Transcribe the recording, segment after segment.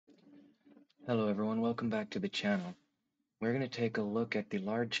Hello everyone, welcome back to the channel. We're going to take a look at the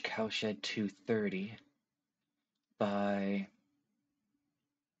large Cowshed 230 by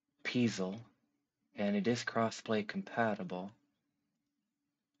Peasel, and it is crossplay compatible.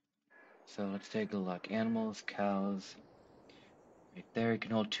 So let's take a look. Animals, cows, right there. It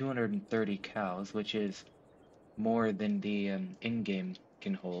can hold 230 cows, which is more than the in-game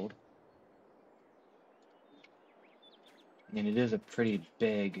can hold. And it is a pretty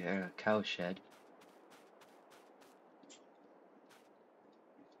big cowshed.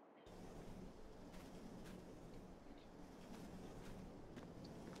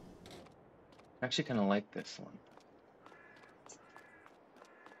 I actually kind of like this one.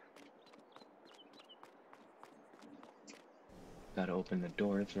 Gotta open the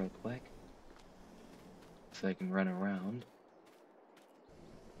doors real quick so I can run around.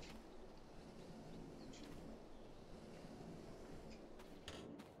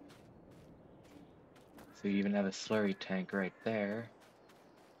 So you even have a slurry tank right there.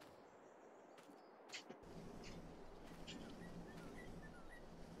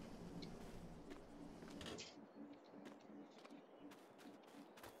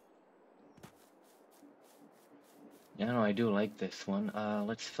 Yeah, no, I do like this one.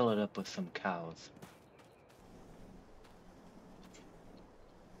 Let's fill it up with some cows.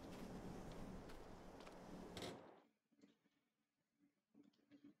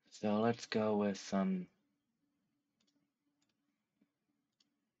 So let's go with some.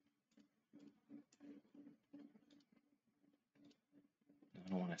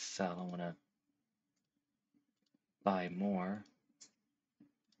 I don't want to sell, I want to buy more.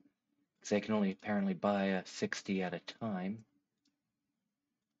 Because I can only apparently buy 60 at a time.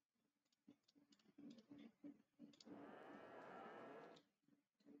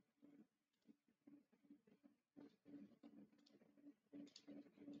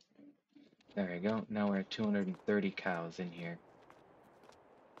 There you go. Now we're at 230 cows in here.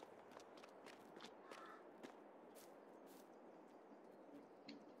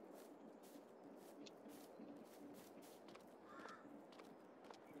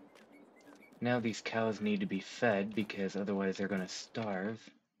 Now these cows need to be fed because otherwise they're going to starve.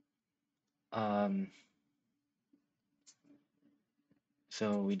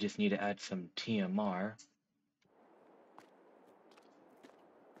 So we just need to add some TMR.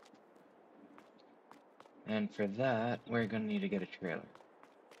 And for that, we're going to need to get a trailer.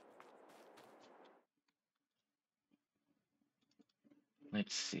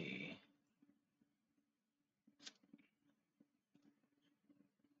 Let's see.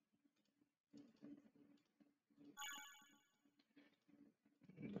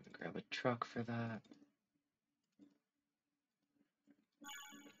 I'm going to grab a truck for that.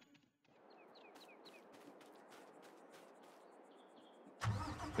 I'm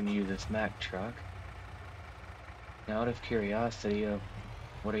going to use this Mack truck. Now, out of curiosity,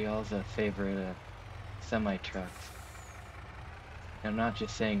 what are y'all's favorite semi-trucks? I'm not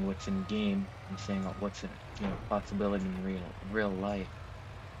just saying what's in game. I'm saying what's a possibility in real life.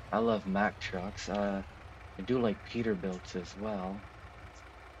 I love Mack trucks. I do like Peterbilts as well.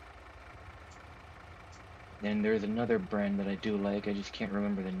 And there's another brand that I do like. I just can't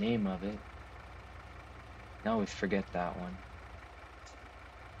remember the name of it. I always forget that one.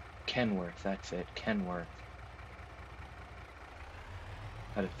 Kenworth. That's it. Kenworth.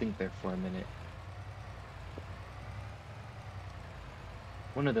 Had to think there for a minute.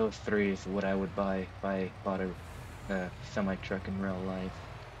 One of those three is what I would buy if I bought a semi-truck in real life.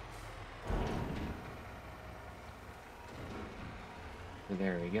 So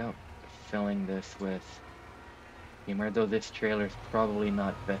there we go. Filling this with humor, though this trailer is probably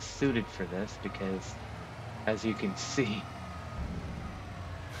not best suited for this because, as you can see,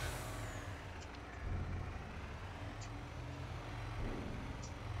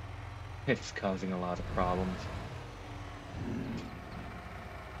 it's causing a lot of problems.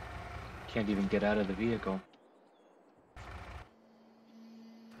 Can't even get out of the vehicle.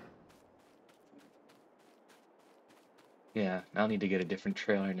 Yeah, I'll need to get a different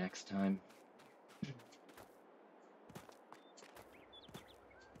trailer next time.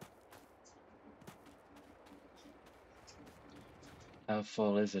 How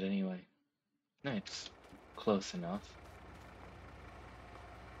full is it anyway? No, it's close enough.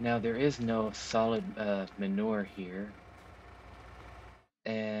 Now there is no solid manure here,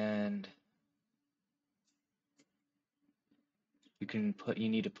 and you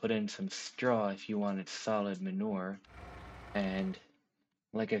need to put in some straw if you wanted solid manure. And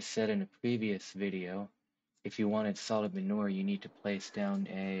like I said in a previous video, if you wanted solid manure, you need to place down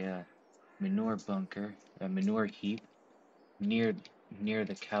a manure bunker, a manure heap near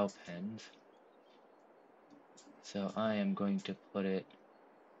the cow pens. So I am going to put it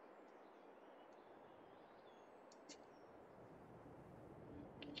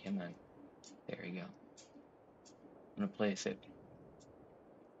come on. There we go. I'm gonna place it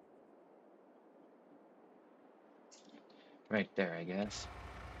right there, I guess.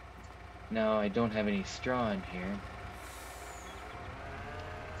 Now I don't have any straw in here.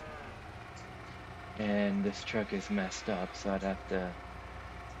 And this truck is messed up, so I'd have to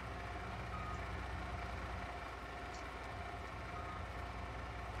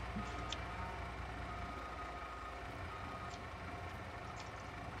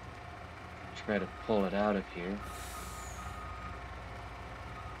try to pull it out of here.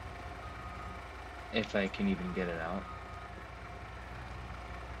 If I can even get it out.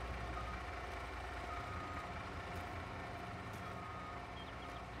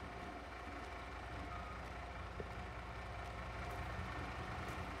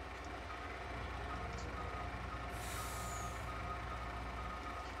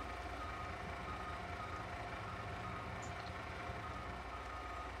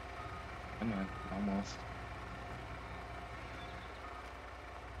 Come on, almost.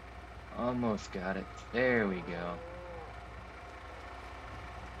 Almost got it. There we go.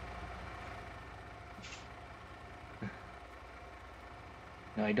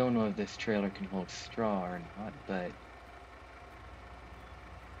 Now I don't know if this trailer can hold straw or not, but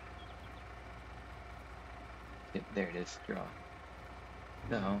there it is, straw.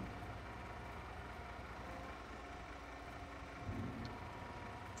 So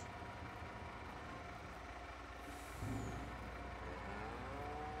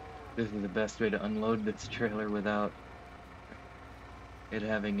this is the best way to unload this trailer without it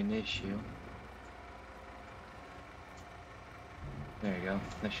having an issue. There you go.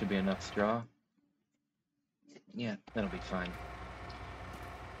 That should be enough straw. Yeah, that'll be fine.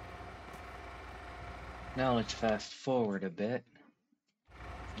 Now let's fast forward a bit.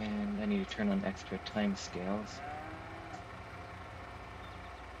 And I need to turn on extra time scales.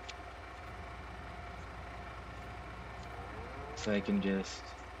 So I can just...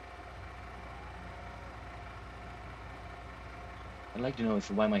 I'd like to know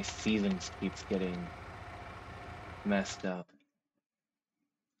why my seasons keeps getting messed up.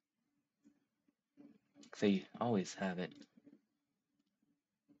 They always have it.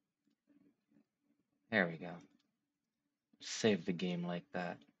 There we go. Save the game like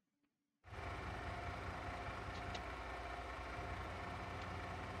that.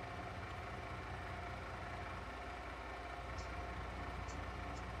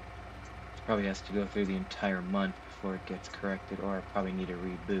 Probably has to go through the entire month before it gets corrected, or I probably need a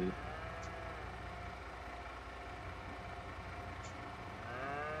reboot.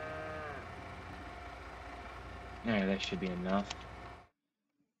 Alright, that should be enough.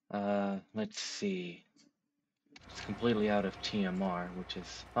 Let's see. It's completely out of TMR, which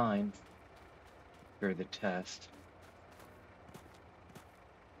is fine for the test.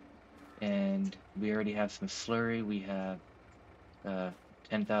 And we already have some slurry. We have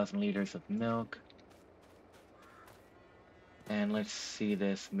 10,000 liters of milk. And let's see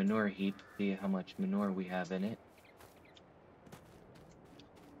this manure heap, see how much manure we have in it.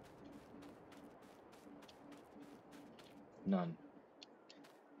 None.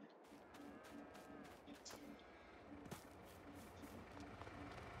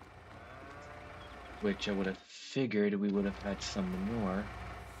 Which I would have figured we would have had some manure.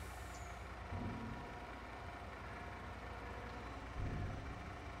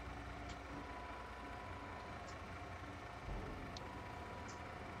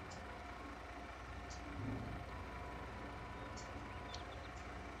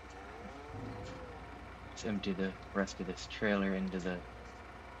 Let's empty the rest of this trailer into the...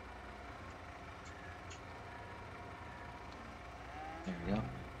 There we go.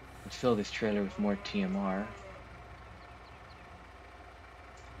 Let's fill this trailer with more TMR.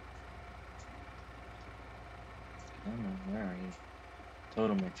 Come on, where are you?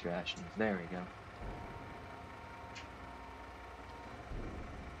 Total mix rations. There we go.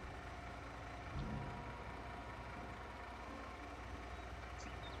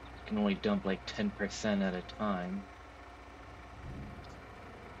 Can only dump like 10% at a time.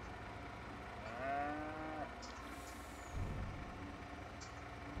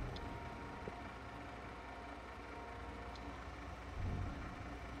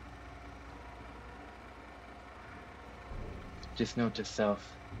 Just note to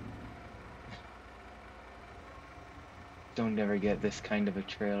self, don't ever get this kind of a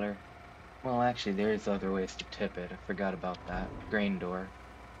trailer. Well, actually, there's other ways to tip it. I forgot about that. Grain door.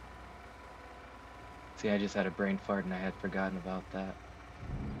 See, I just had a brain fart and I had forgotten about that.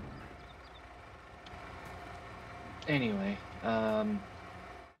 Anyway, now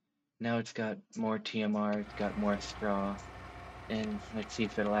it's got more TMR, it's got more straw, and let's see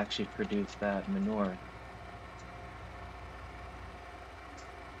if it'll actually produce that manure.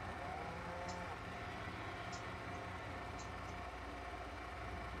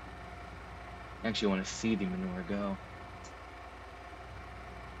 I actually want to see the manure go.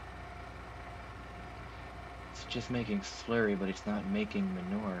 It's just making slurry, but it's not making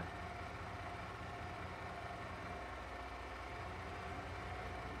manure.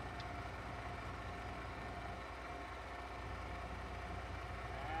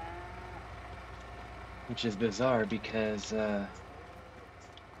 Which is bizarre because, at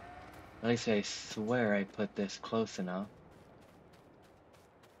least I swear I put this close enough.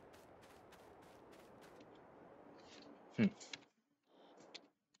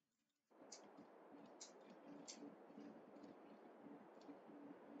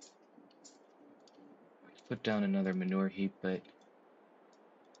 Put down another manure heap, but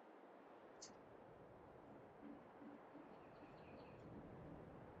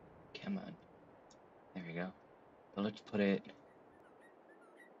come on. There we go. But let's put it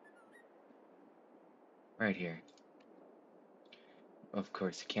right here. Of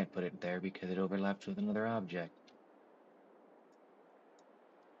course, you can't put it there because it overlaps with another object.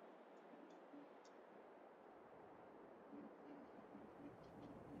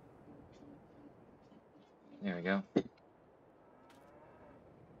 There we go.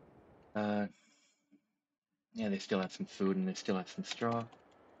 Yeah, they still have some food and they still have some straw.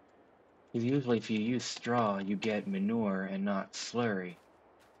 Usually if you use straw, you get manure and not slurry.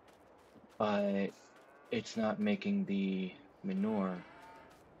 But it's not making the manure.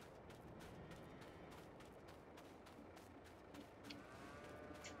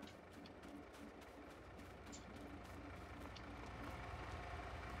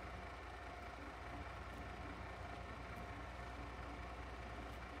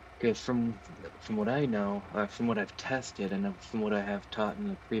 Because from what I know, from what I've tested, and from what I have taught in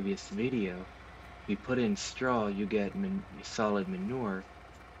the previous video, you put in straw, you get solid manure,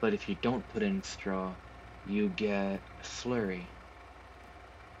 but if you don't put in straw, you get slurry.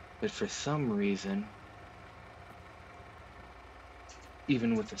 But for some reason,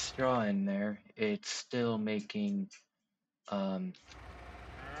 even with the straw in there, it's still making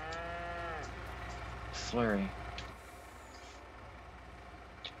slurry.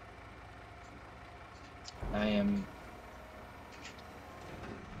 I am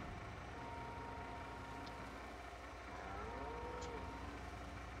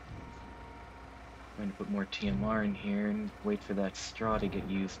going to put more TMR in here and wait for that straw to get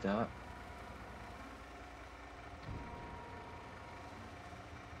used up.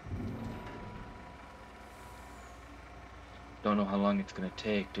 Don't know how long it's going to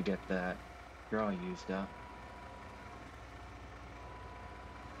take to get that straw used up.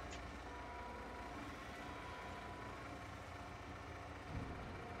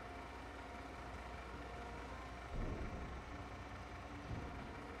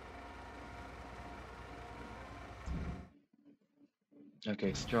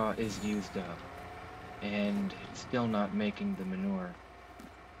 Okay, straw is used up, and it's still not making the manure.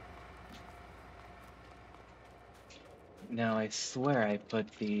 Now I swear I put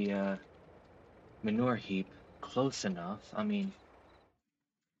the manure heap close enough. I mean,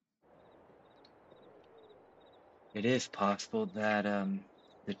 it is possible that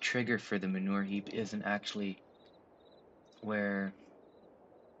the trigger for the manure heap isn't actually where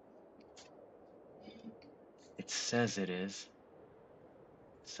it says it is.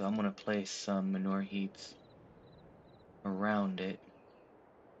 So I'm gonna place some manure heaps around it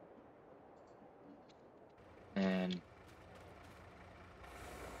and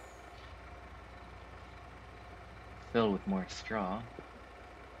fill with more straw.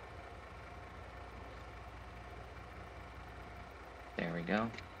 There we go.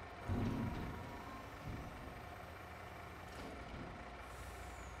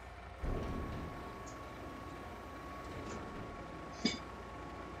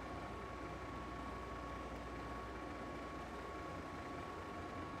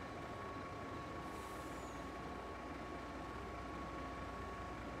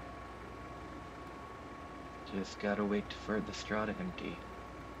 Just gotta wait for the straw to empty.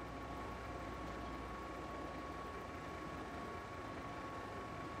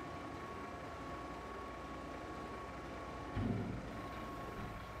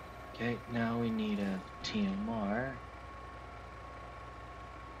 Okay, now we need a TMR.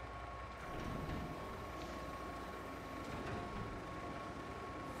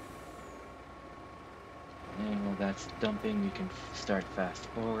 And while that's dumping, we can start fast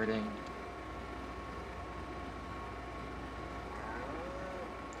forwarding.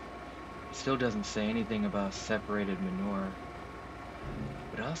 still doesn't say anything about separated manure.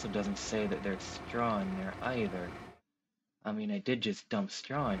 But it also doesn't say that there's straw in there either. I mean, I did just dump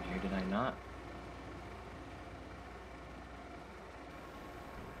straw in here, did I not?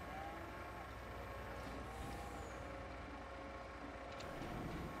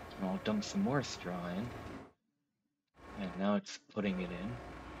 I'll dump some more straw in. And now it's putting it in.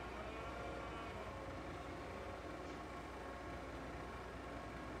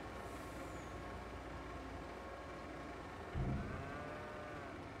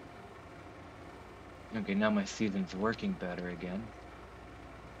 Okay, now my season's working better again.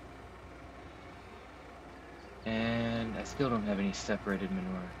 And I still don't have any separated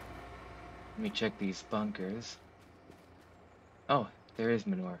manure. Let me check these bunkers. Oh, there is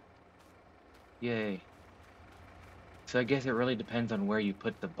manure. Yay. So I guess it really depends on where you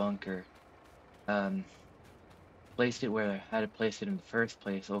put the bunker. Placed it where I had to place it in the first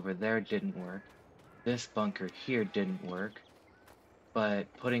place over there didn't work. This bunker here didn't work.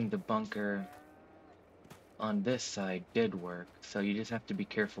 But putting the bunker on this side did work. So you just have to be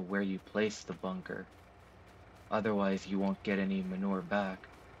careful where you place the bunker. Otherwise you won't get any manure back.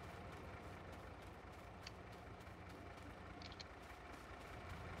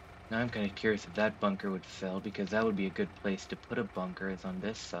 Now I'm kind of curious if that bunker would fill, because that would be a good place to put a bunker, is on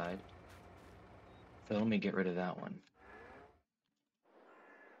this side. So let me get rid of that one.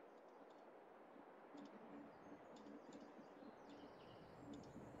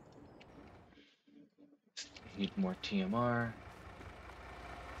 Need more TMR.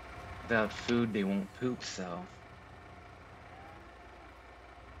 Without food they won't poop, so...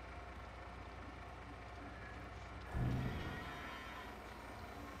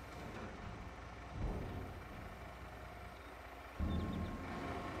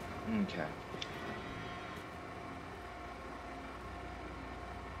 Okay.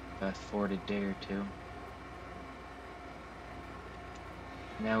 Fast forward a day or two.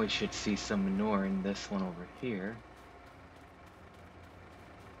 Now we should see some manure in this one over here.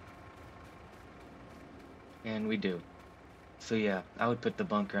 And we do. So yeah, I would put the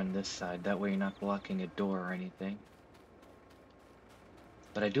bunker on this side, that way you're not blocking a door or anything.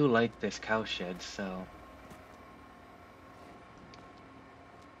 But I do like this cowshed, so...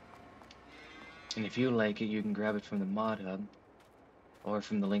 And if you like it, you can grab it from the mod hub, or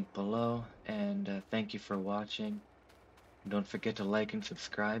from the link below, and thank you for watching. Don't forget to like and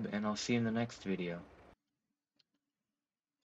subscribe, and I'll see you in the next video.